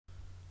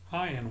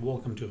Hi and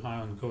welcome to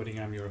High on Coding.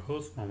 I'm your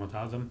host Mohammad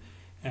Azam,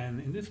 and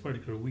in this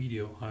particular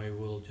video I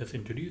will just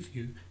introduce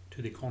you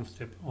to the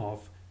concept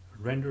of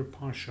render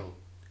partial.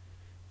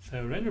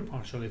 So render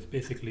partial is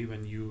basically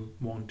when you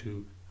want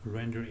to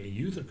render a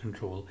user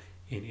control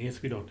in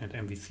ASP.NET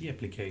MVC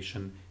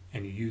application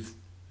and you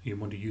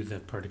want to use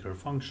that particular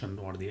function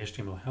or the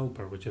HTML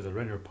helper, which is a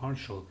render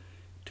partial,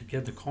 to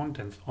get the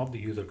contents of the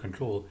user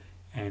control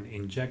and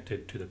inject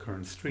it to the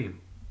current stream.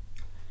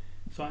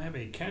 So I have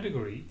a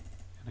category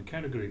and a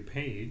category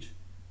page.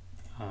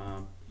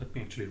 Let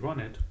me actually run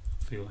it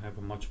so you'll have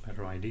a much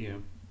better idea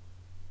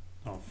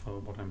of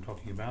what I'm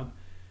talking about.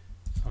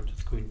 So I'm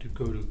just going to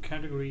go to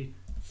category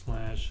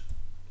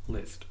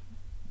 /list.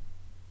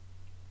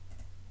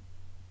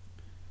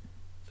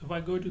 So if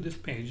I go to this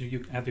page, as you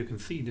can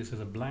see, this is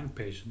a blank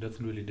page. It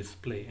doesn't really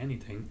display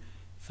anything.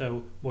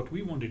 So what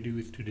we want to do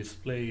is to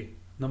display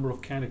number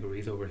of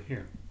categories over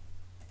here.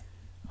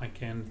 I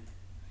can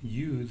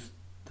use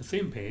the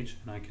same page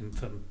and I can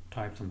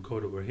type some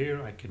code over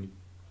here. I can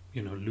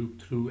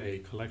loop through a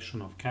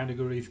collection of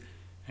categories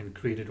and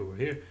create it over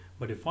here.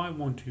 But if I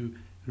want to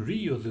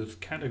reuse those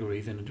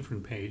categories in a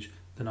different page,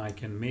 then I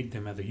can make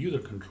them as a user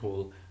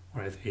control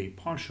or as a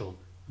partial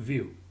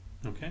view.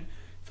 Okay,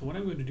 so what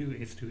I'm going to do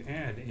is to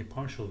add a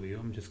partial view.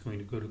 I'm just going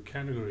to go to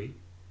category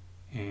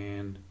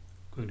and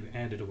going to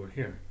add it over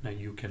here. Now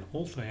you can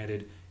also add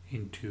it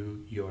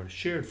into your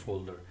shared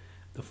folder.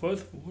 The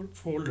first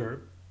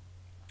folder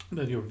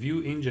that your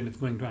view engine is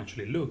going to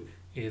actually look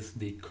is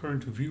the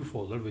current view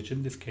folder, which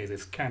in this case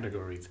is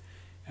categories,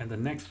 and the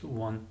next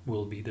one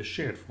will be the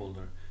shared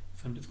folder.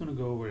 So I'm just going to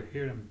go over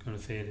here. I'm going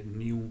to say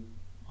new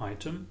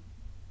item,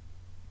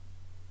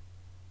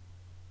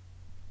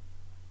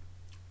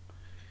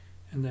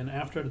 and then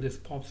after this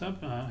pops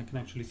up, you can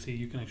actually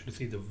see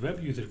the web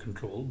user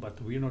control,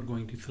 but we're not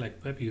going to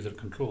select web user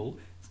control.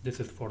 So this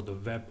is for the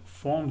web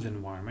forms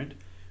environment.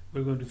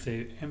 We're going to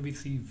say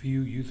MVC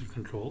view user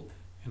control,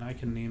 and I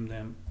can name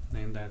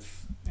that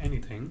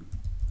anything.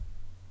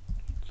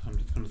 So I'm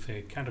just going to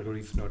say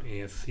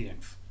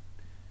categories.ascx.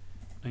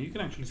 Now you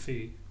can actually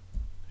see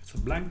it's a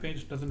blank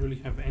page, doesn't really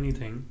have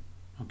anything.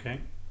 Okay,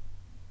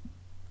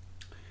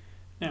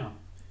 now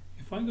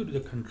if I go to the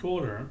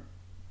controller,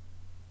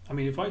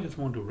 if I just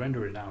want to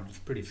render it out, it's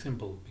pretty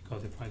simple,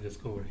 because if I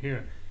just go over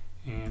here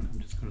and I'm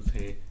just going to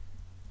say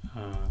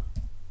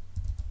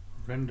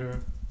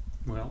render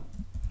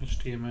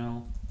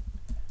HTML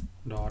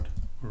dot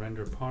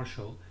render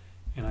partial,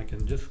 and I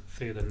can just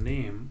say the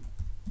name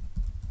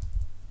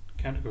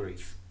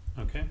categories.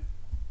 Okay,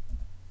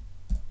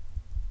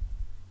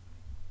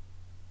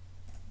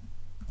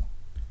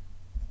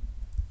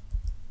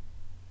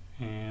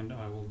 and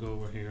I will go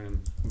over here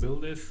and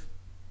build this,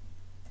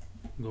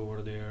 go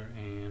over there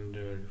and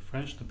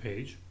refresh the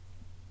page.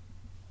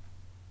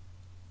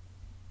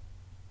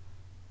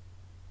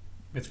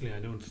 Basically I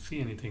don't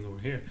see anything over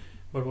here,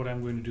 but what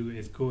I'm going to do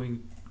is go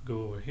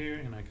over here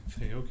and I can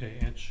say okay,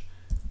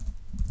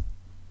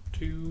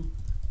 h2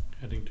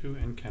 heading 2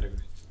 and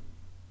categories.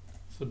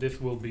 So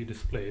this will be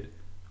displayed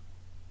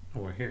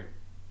over here,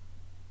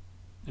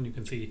 and you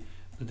can see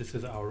that this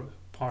is our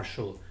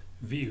partial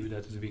view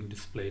that is being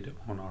displayed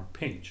on our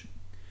page.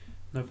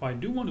 Now if I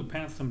do want to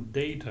pass some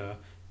data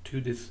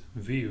to this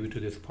view, to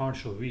this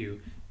partial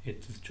view,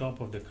 it's the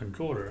job of the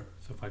controller.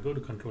 So if I go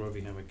to controller,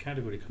 we have a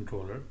category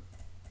controller,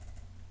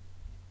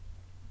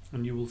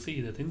 and you will see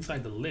that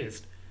inside the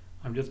list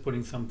I'm just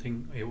putting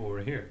something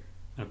over here.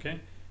 Okay,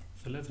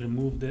 so let's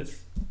remove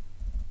this.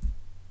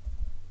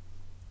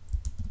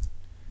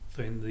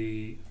 So in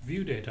the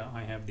view data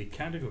I have the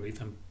categories.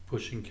 I'm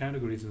pushing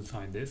categories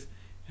inside this,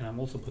 and I'm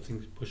also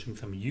pushing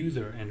some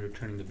user and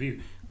returning the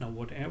view. Now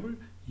whatever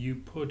you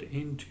put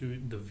into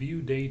the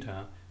view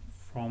data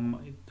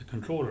from the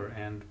controller,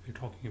 and we're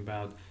talking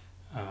about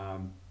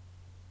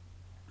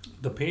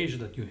the page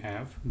that you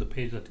have, the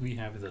page that we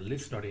have is a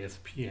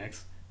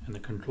list.aspx, and the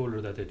controller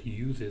that it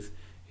uses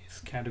is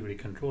category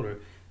controller.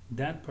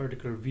 That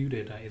particular view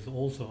data is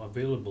also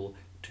available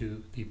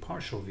to the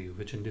partial view,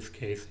 which in this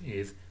case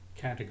is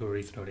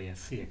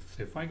categories.ascx.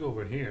 So if I go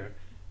over here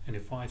and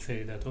if I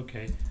say that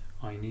okay,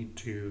 I need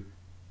to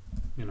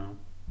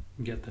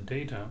get the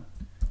data,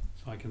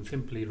 so I can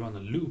simply run a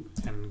loop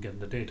and get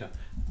the data.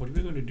 What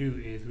we're going to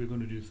do is we're going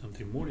to do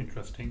something more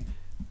interesting,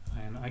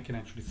 and I can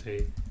actually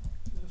say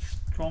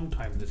strong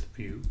type this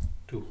view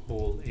to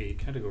hold a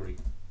category.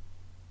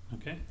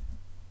 Okay,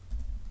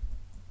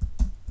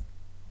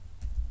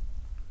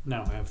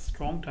 now I have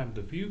strong type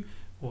the view,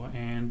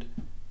 and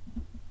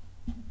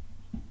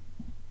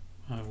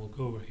I will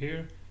go over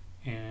here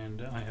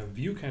and I have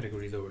view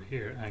categories over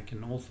here. I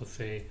can also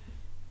say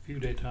view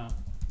data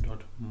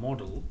dot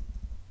model.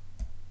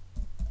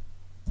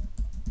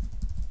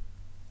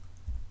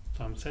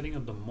 So I'm setting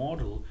up the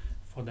model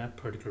for that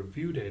particular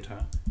view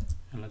data,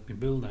 and let me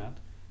build that,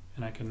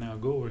 and I can now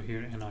go over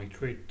here and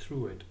iterate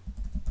through it.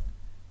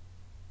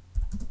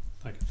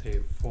 So I can say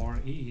for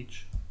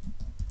each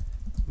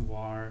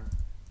var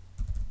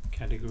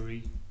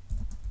category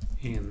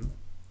in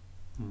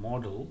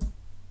model,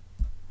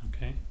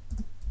 okay,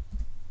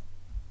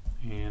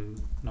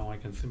 and now I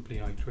can simply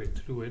iterate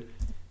through it,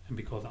 and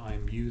because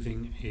I'm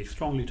using a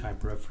strongly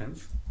typed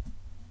reference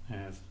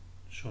as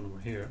shown over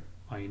here,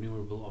 my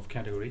enumerable of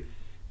category,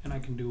 and I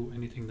can do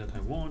anything that I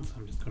want. So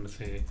I'm just going to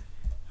say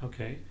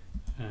okay,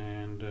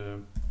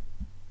 and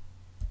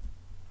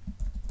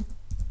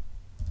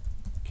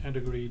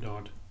category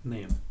dot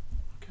name.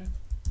 Okay,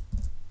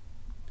 so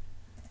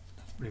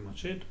that's pretty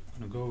much it. I'm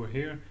going to go over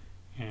here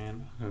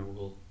and I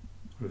will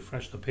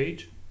refresh the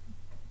page,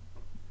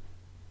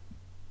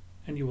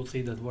 and you will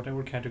see that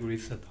whatever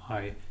categories that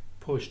I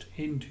pushed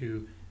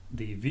into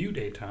the view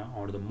data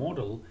or the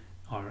model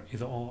are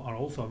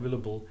also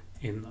available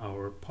in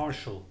our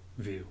partial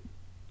view.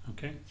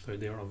 Okay, so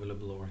they are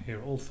available over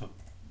here also.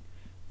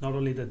 Not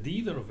only that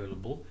these are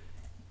available,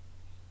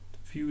 the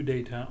view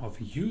data of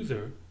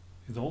user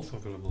is also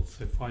available.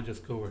 So if I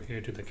just go over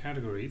here to the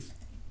categories,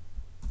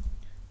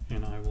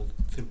 and I will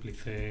simply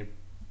say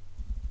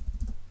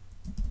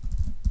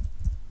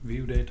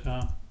view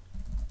data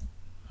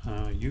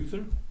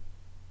user,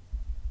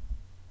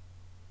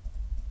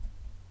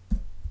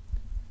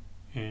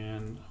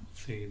 and I will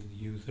say the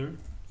user,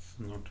 it's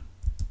not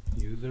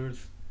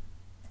users,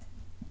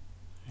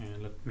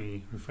 and let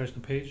me refresh the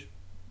page,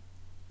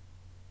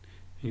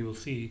 and you will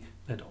see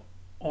that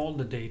all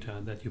the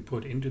data that you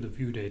put into the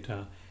view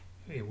data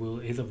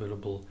is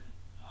available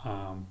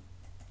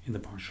in the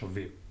partial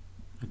view.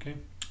 Okay,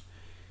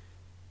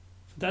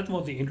 so that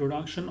was the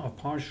introduction of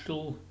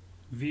partial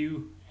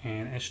view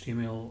and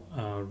HTML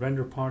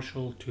render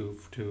partial to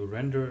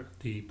render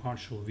the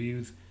partial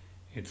views.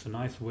 It's a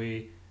nice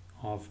way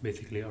of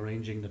basically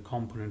arranging the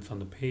components on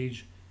the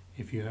page.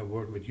 If you have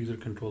worked with user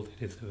controls,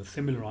 it is a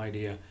similar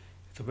idea.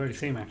 It's a very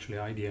same actually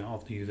idea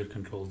of the user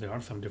controls. There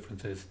are some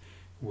differences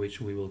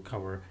which we will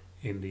cover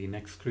in the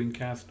next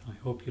screencast. I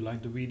hope you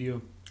liked the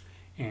video,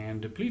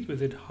 and please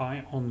visit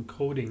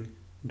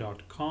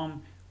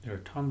highoncoding.com. There are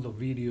tons of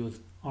videos,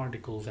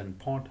 articles,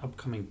 and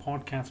upcoming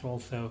podcasts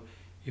also.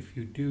 If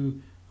you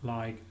do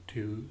like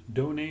to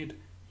donate,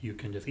 you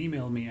can just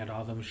email me at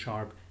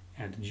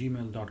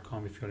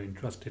azamsharp@gmail.com. If you're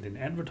interested in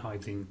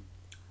advertising,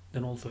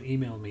 then also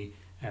email me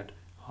at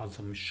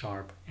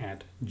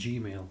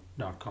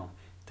azamsharp@gmail.com.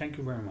 Thank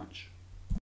you very much.